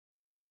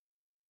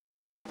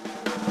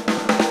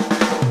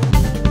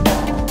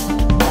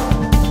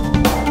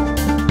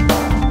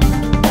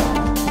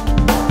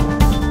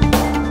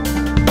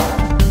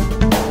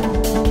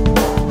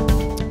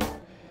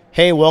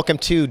Hey, welcome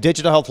to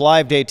Digital Health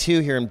Live Day 2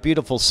 here in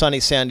beautiful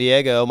sunny San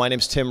Diego. My name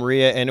is Tim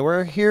Reha, and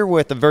we're here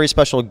with a very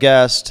special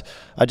guest,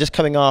 just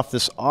coming off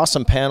this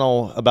awesome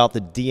panel about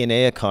the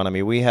DNA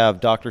economy. We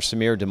have Dr.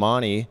 Samir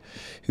Damani,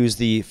 who's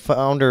the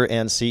founder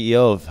and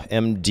CEO of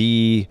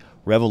MD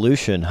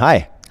Revolution.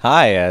 Hi.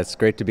 Hi, it's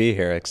great to be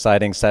here.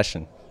 Exciting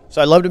session.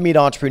 So I love to meet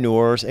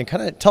entrepreneurs, and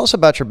kind of tell us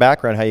about your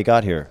background, how you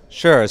got here.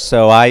 Sure.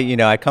 So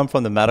I come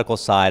from the medical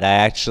side. I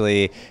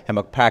actually am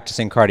a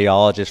practicing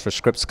cardiologist for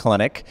Scripps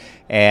Clinic,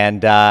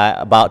 and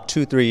about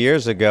 2-3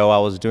 years ago, I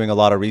was doing a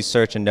lot of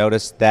research and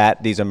noticed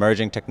that these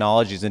emerging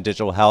technologies in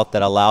digital health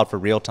that allowed for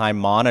real-time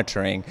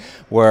monitoring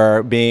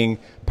were being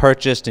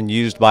purchased and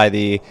used by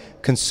the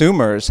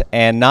consumers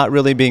and not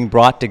really being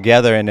brought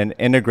together in an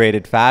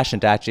integrated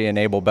fashion to actually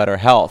enable better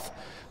health.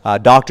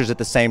 Doctors at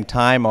the same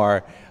time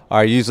are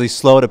usually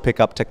slow to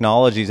pick up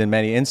technologies in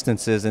many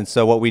instances, and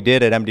so what we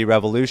did at MD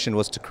Revolution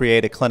was to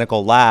create a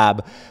clinical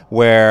lab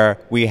where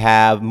we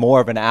have more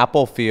of an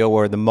Apple feel,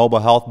 where the mobile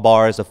health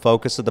bar is the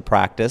focus of the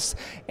practice.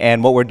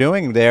 And what we're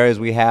doing there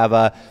is we have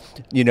a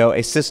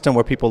system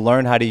where people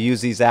learn how to use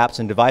these apps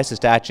and devices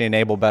to actually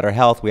enable better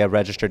health. We have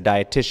registered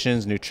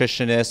dietitians,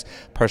 nutritionists,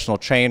 personal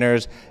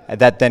trainers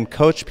that then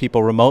coach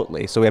people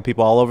remotely. So we have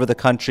people all over the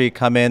country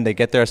come in, they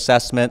get their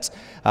assessments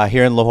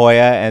here in La Jolla,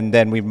 and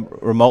then we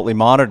remotely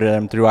monitor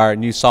them through our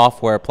new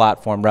software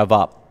platform,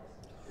 RevUp.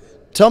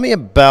 Tell me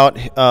about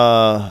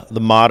the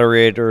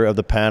moderator of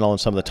the panel and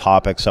some of the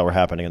topics that were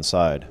happening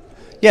inside.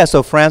 Yeah,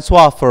 so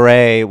Francois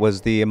Ferre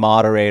was the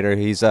moderator.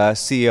 He's a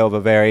CEO of a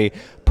very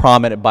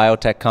prominent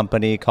biotech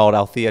company called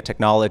Althea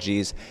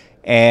Technologies.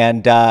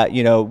 And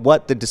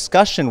what the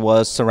discussion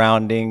was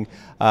surrounding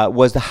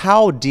was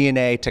how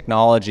DNA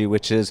technology,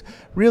 which is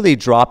really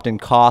dropped in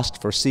cost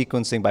for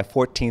sequencing by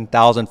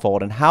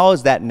 14,000-fold, and how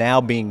is that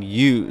now being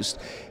used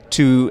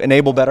to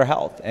enable better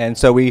health. And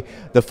so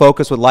the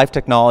focus with Life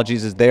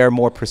Technologies is they're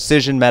more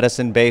precision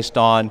medicine based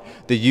on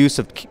the use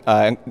of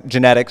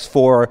genetics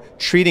for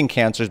treating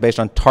cancers based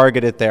on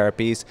targeted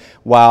therapies,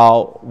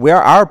 while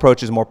our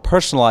approach is more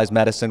personalized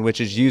medicine, which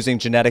is using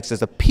genetics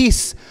as a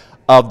piece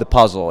of the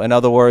puzzle. In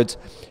other words,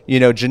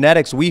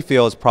 genetics we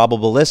feel is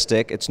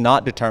probabilistic. It's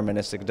not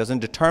deterministic. It doesn't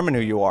determine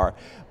who you are.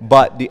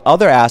 But the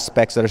other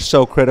aspects that are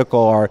so critical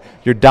are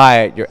your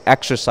diet, your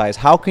exercise.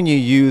 How can you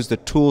use the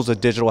tools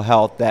of digital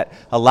health that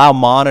allow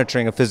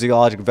monitoring of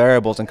physiological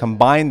variables and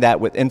combine that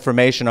with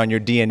information on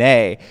your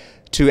DNA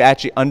to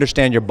actually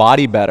understand your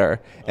body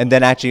better, and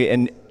then actually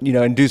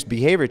induce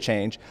behavior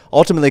change?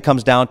 Ultimately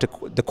comes down to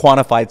the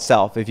quantified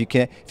self. If you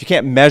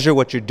can't measure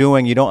what you're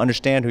doing, you don't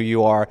understand who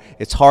you are,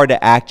 it's hard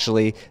to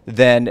actually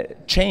then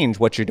change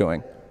what you're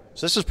doing.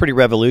 So this is pretty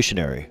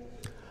revolutionary.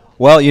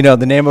 Well,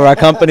 the name of our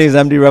company is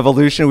MD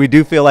Revolution. We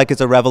do feel like it's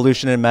a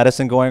revolution in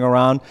medicine going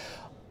around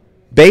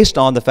based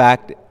on the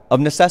fact of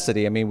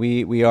necessity. I mean,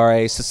 we are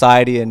a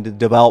society in the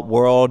developed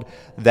world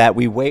that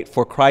we wait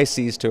for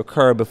crises to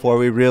occur before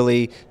we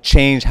really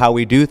change how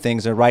we do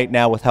things. And right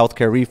now with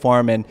healthcare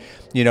reform, and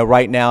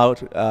right now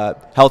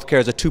healthcare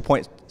is a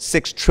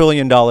 $2.6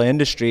 trillion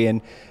industry,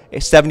 and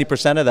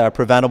 70% of that are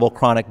preventable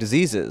chronic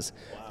diseases.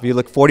 If you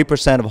look,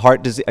 40% of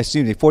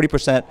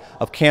 40%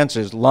 of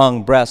cancers,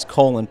 lung, breast,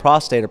 colon,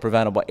 prostate are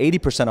preventable.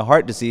 80% of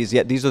heart disease,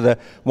 yet these are the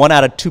 1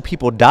 out of 2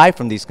 people die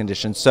from these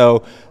conditions.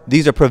 So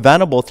these are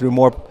preventable through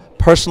more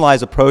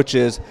personalized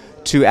approaches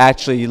to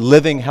actually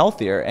living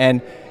healthier.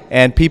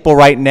 And people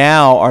right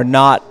now are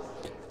not,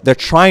 they're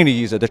trying to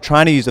use it. They're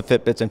trying to use the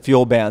Fitbits and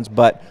fuel bands,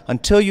 but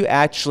until you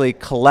actually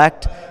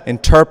collect,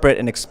 interpret,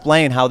 and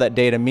explain how that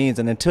data means,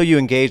 and until you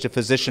engage the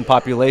physician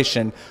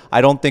population,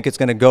 I don't think it's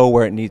going to go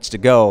where it needs to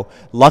go.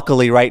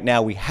 Luckily, right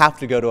now, we have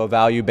to go to a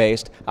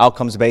value-based,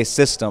 outcomes-based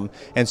system,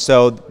 and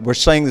so we're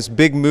seeing this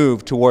big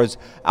move towards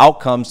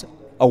outcomes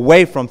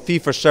away from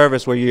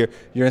fee-for-service, where you're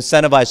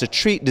incentivized to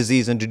treat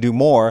disease and to do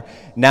more.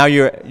 Now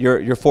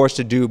you're forced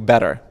to do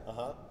better.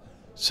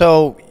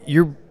 So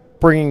you're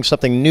bringing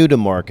something new to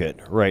market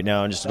right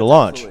now, and just to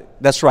launch. Absolutely.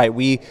 That's right.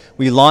 We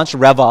launched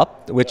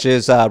RevUp, which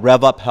is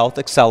RevUp Health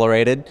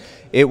Accelerated.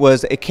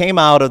 It came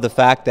out of the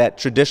fact that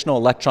traditional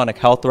electronic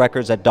health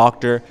records that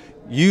doctor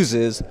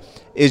uses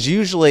is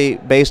usually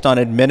based on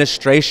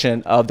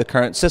administration of the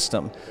current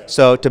system.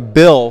 So to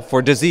bill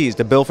for disease,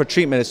 to bill for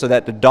treatment, is so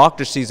that the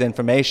doctor sees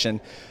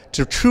information.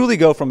 To truly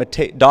go from a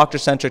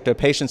doctor-centric to a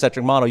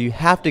patient-centric model, you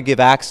have to give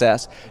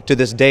access to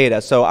this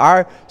data. So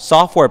our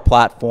software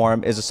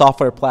platform is a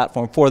software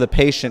platform for the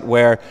patient,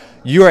 where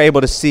you are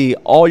able to see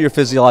all your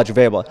physiological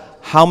variables,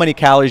 how many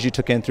calories you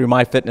took in through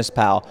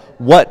MyFitnessPal,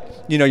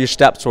 what your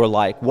steps were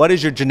like, what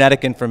is your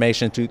genetic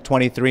information through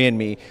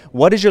 23andMe,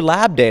 what is your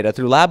lab data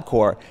through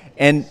LabCorp.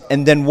 And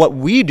then what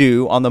we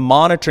do on the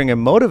monitoring and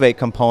motivate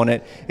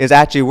component is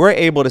actually we're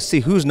able to see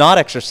who's not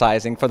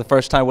exercising for the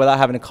first time without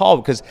having to call,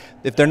 because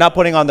if they're not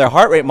putting on their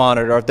heart rate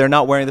monitor, or if they're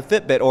not wearing the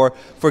Fitbit, or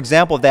for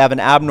example, if they have an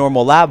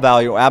abnormal lab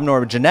value or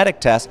abnormal genetic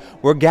test,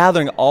 we're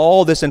gathering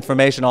all this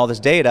information, all this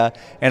data,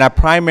 and our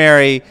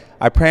primary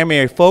our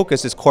primary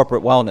focus is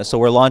corporate wellness. So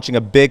we're launching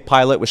a big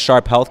pilot with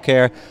Sharp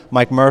Healthcare.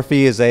 Mike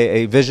Murphy is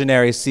a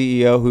visionary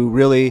CEO who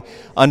really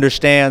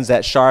understands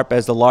that Sharp,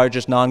 as the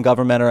largest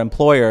non-governmental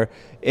employer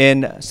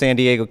in San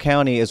Diego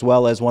County, as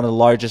well as one of the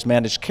largest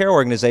managed care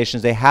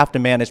organizations, they have to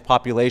manage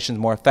populations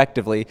more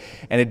effectively.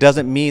 And it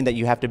doesn't mean that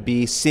you have to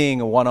be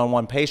seeing a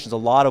one-on-one patients. A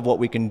lot of what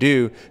we can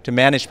do to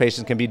manage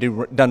patients can be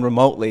done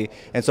remotely.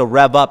 And so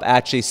RevUp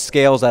actually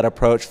scales that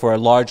approach for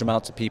large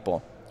amounts of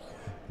people.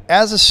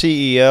 As a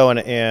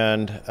CEO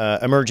and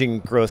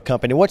emerging growth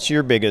company, what's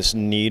your biggest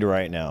need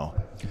right now?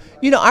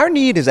 You know, our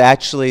need is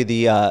actually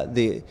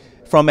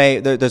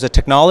there's a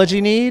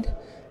technology need,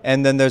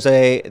 and then there's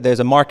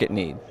a market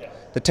need.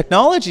 The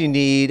technology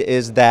need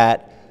is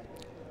that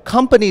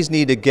companies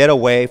need to get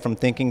away from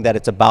thinking that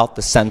it's about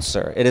the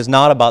sensor. It is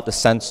not about the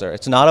sensor.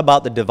 It's not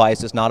about the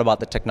device. It's not about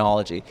the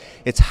technology.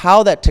 It's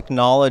how that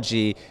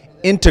technology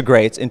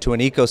integrates into an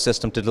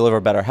ecosystem to deliver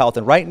better health.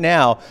 And right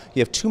now,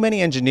 you have too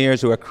many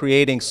engineers who are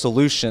creating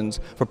solutions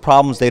for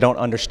problems they don't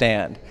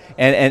understand,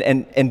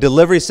 and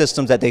delivery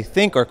systems that they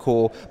think are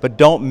cool, but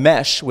don't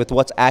mesh with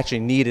what's actually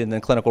needed in the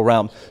clinical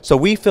realm. So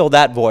we fill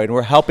that void.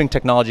 We're helping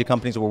technology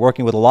companies. We're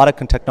working with a lot of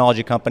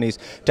technology companies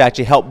to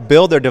actually help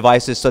build their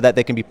devices so that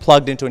they can be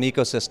plugged into an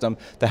ecosystem,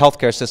 the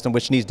healthcare system,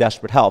 which needs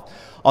desperate help.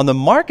 On the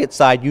market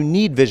side, you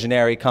need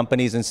visionary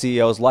companies and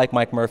CEOs like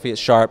Mike Murphy at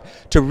Sharp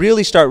to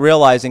really start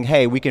realizing,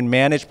 hey, we can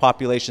manage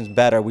populations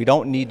better. We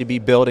don't need to be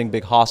building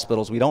big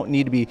hospitals. We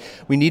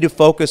need to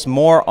focus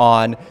more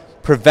on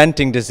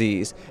preventing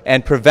disease,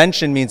 and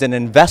prevention means an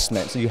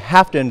investment. So you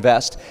have to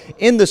invest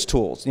in these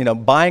tools, you know,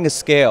 buying a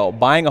scale,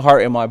 buying a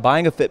heart MRI,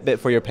 buying a Fitbit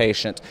for your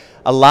patient,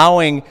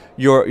 allowing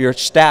your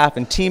staff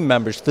and team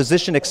members,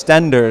 physician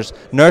extenders,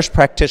 nurse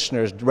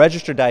practitioners,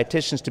 registered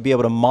dietitians to be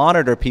able to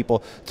monitor people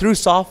through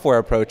software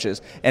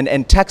approaches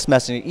and text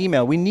messaging,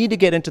 email. We need to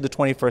get into the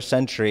 21st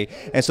century,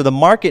 and so the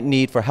market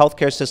need for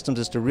healthcare systems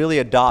is to really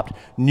adopt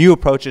new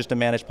approaches to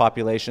manage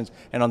populations.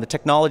 And on the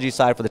technology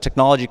side, for the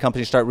technology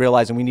companies to start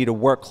realizing we need to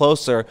work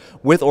closer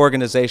with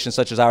organizations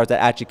such as ours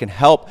that actually can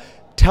help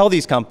tell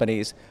these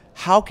companies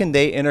how can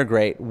they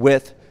integrate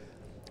with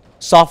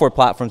software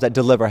platforms that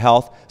deliver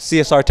health.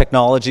 CSR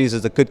Technologies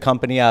is a good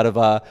company out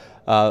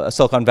of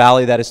Silicon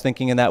Valley that is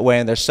thinking in that way,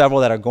 and there's several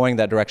that are going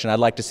that direction. I'd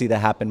like to see that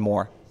happen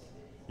more.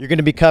 You're going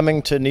to be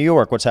coming to New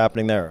York. What's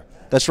happening there?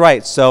 That's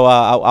right. So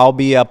I'll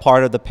be a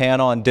part of the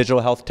panel on Digital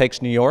Health Takes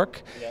New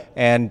York,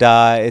 and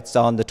it's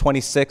on the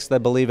 26th, I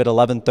believe, at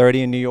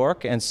 11:30 in New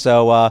York. And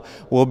so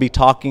we'll be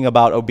talking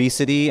about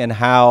obesity and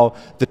how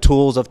the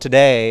tools of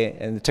today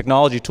and the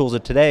technology tools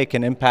of today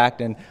can impact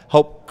and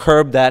help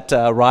curb that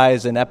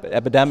rise in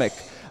epidemic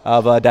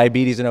of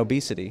diabetes and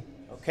obesity.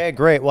 Okay,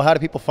 great. Well, how do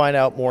people find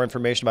out more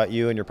information about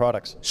you and your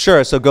products?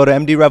 Sure. So go to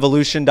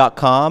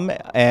mdrevolution.com,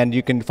 and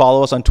you can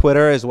follow us on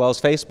Twitter as well as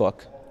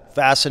Facebook.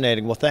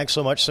 Fascinating. Well, thanks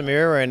so much,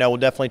 Samir, and we'll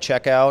definitely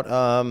check out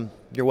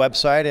your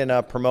website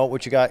and promote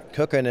what you got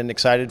cooking, and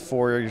excited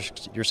for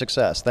your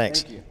success.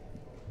 Thanks. Thank you.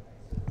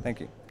 Thank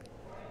you.